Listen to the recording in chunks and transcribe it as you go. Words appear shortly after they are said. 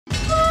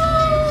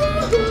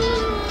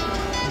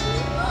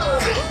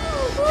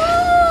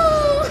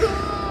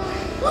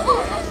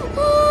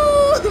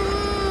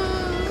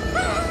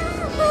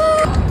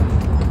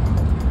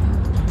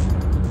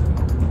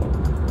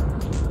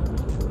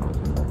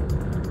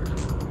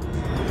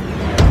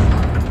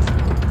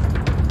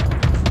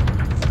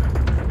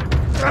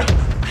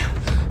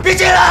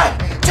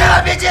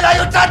别进来，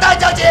有炸弹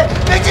小姐，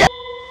别进！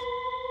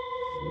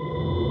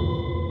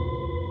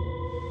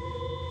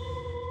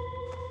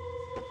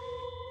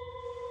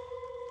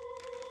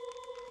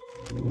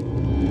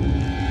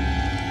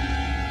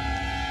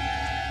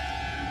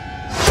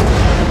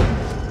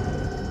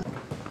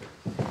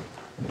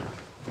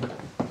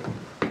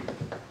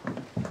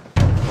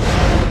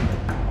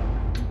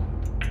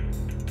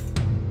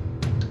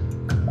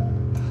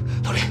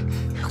老林，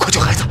快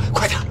救孩子，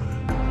快点！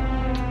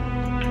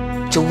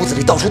这屋子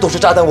里到处都是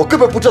炸弹，我根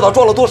本不知道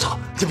装了多少。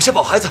你们先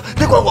保孩子，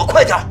别管我，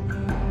快点！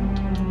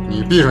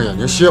你闭上眼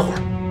睛歇会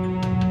儿。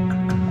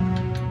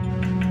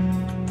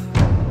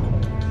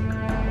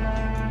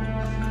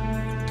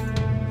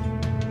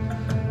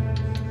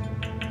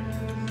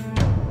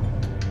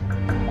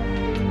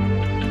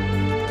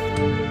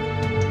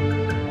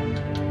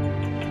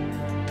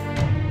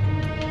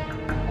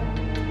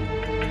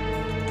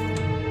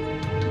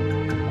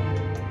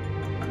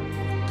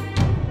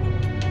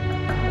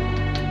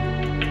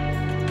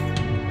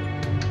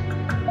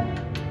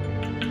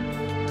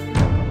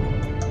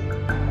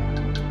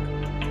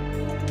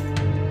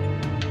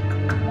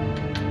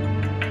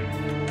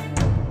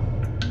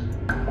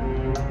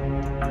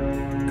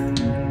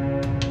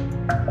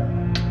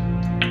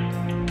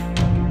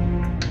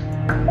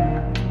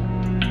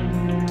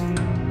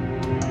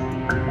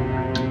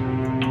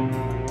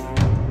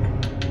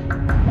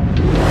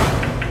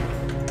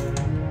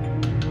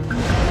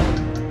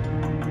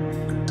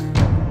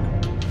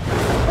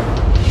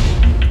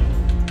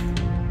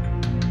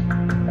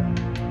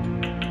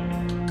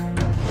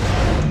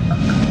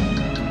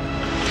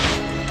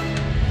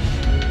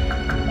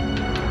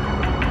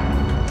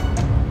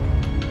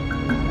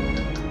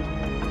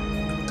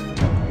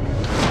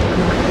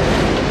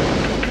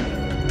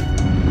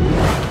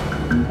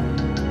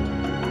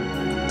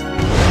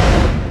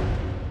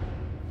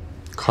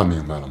看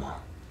明白了吗？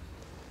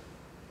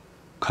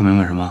看明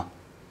白什么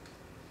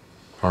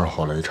？2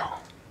号雷场，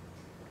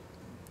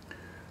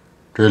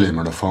这里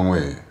面的方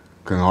位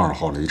跟2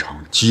号雷场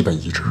基本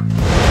一致。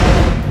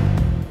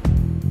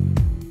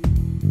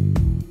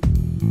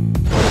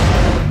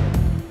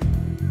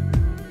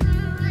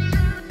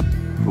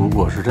如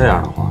果是这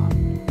样的话，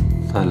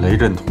在雷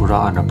阵图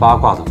上按照八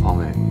卦的方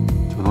位，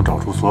就能找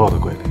出所有的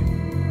鬼雷。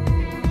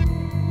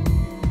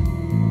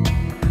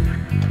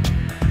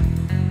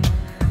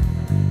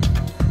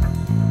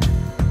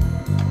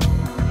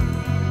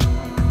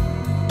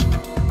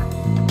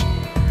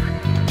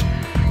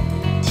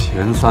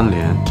前3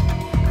连，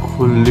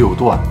坤6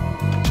断，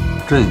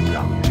震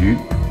养鱼，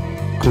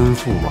根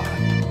复晚，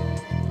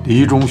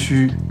离中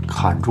虚，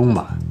坎中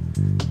满，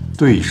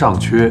对上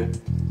缺，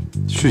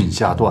巽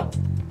下断。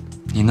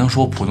你能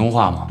说普通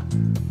话吗？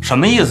什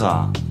么意思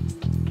啊？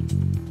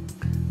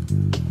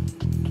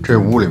这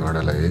屋里面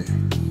的雷，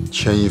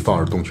牵一发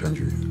而动全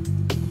局，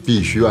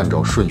必须按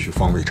照顺序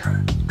方位拆，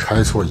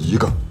拆错一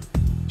个，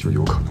就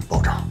有可能爆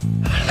炸。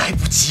来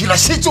不及了，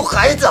先救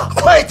孩子，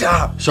快点！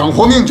想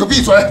活命就闭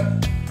嘴！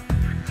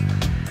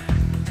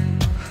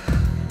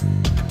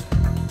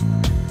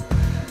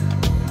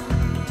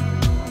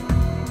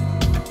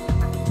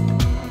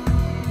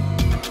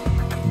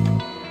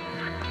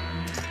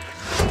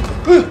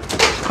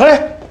哎，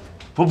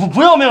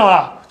不要命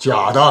了！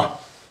假的。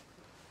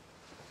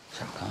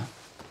假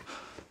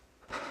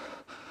的。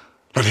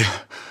老林，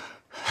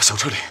小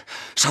车里、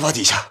沙发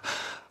底下，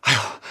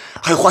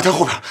还有花坛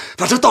后边，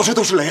反正到处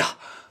都是雷啊！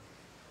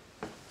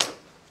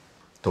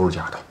都是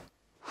假的。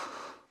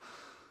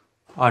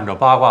按照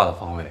八卦的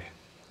方位，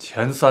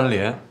前3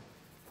连，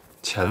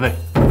前位。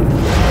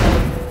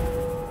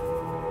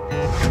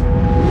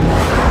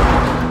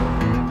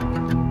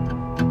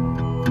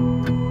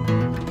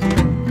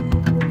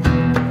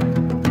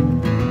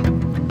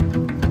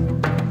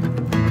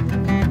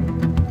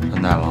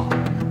陈大佬，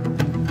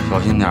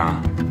小心点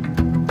啊！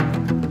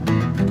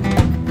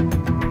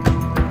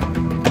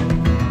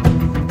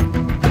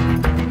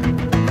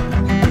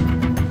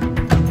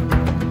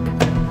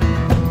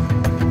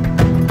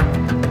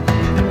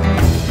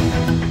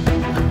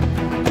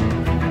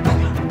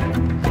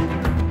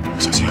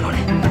小心啊，老林！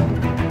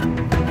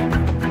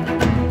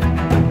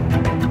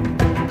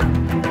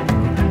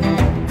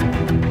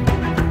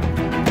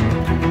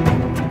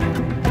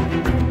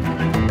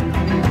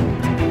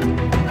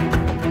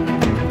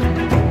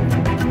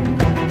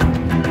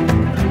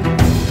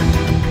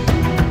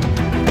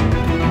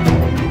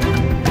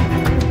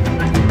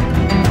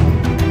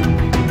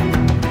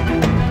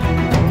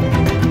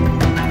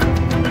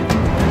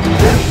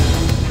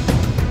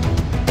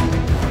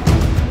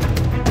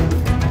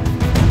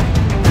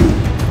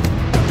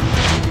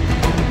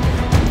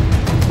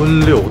坤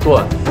6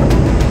断，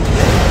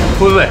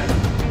坤位。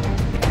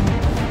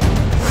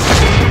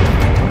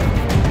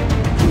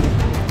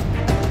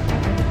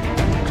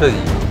震养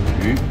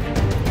鱼，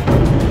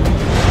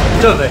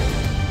震位。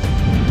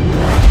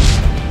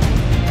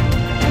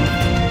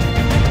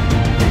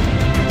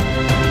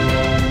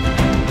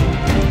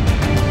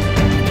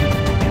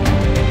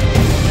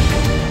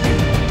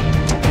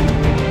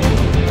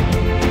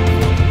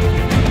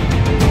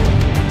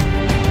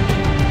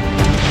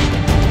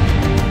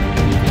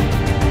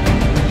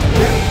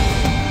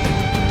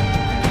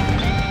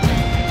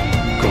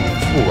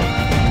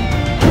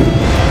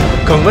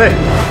梗位。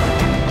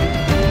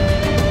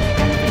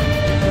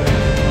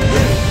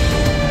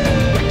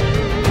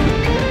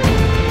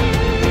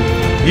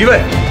移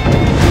位。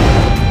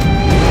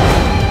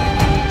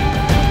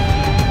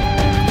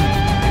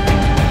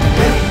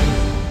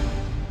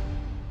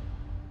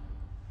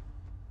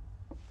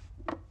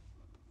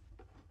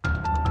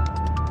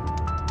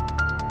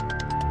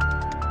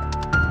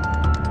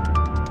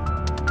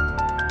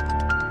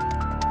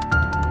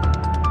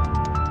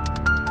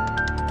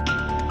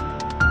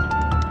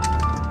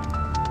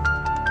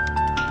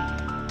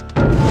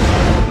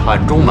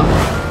喊中满，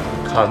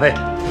砍位。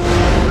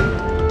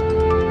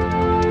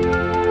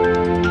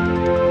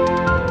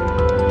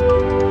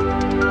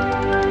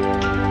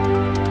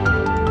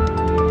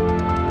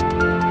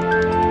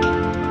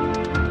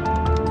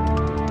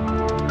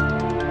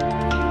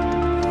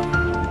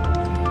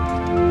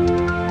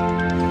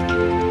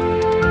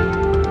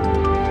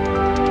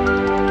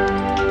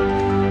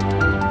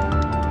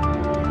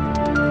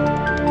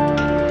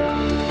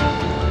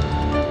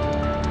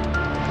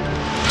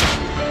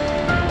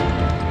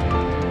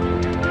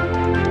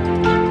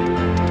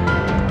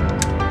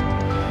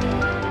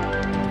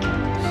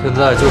现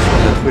在就剩下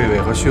退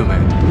位和训位。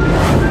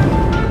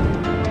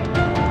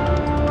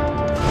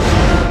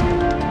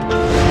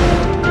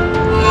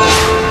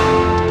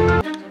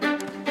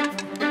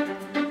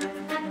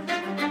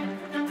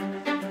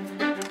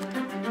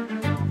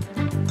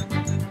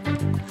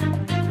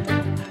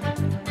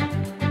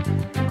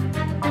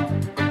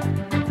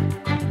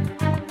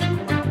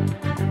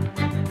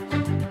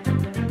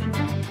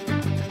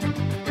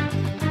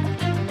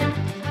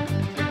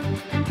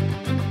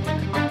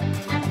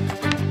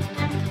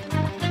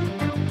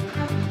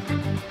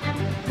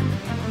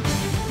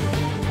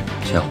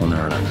小红哪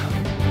儿来的？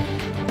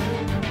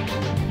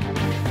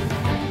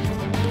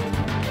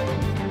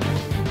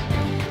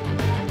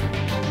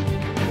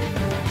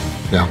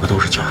两个都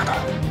是假的。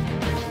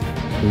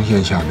红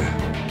线下面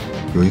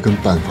有一根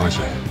半发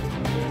线，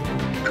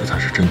这才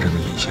是真正的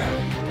引线，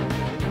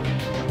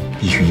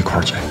必须一块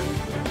儿剪，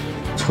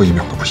错1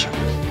秒都不行。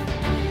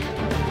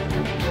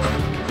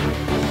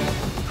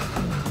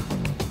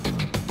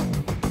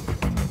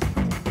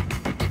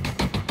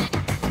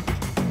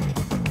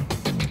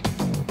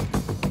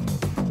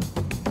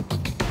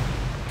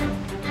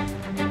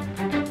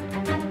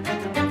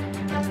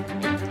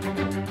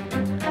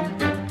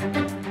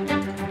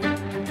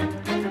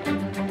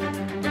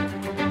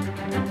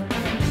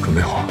准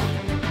备好。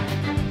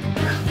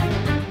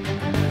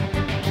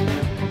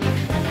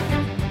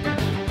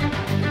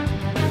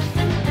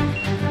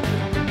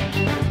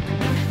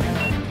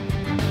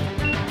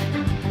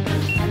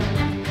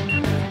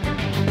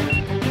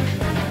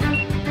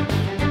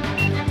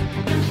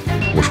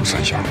我数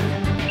3下。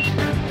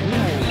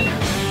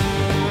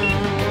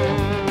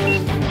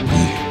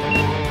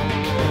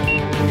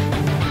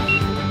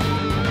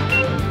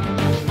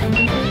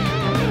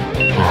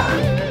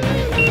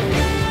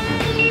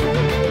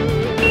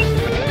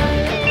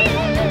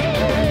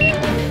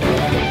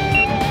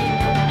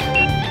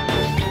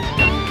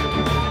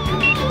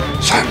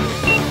3。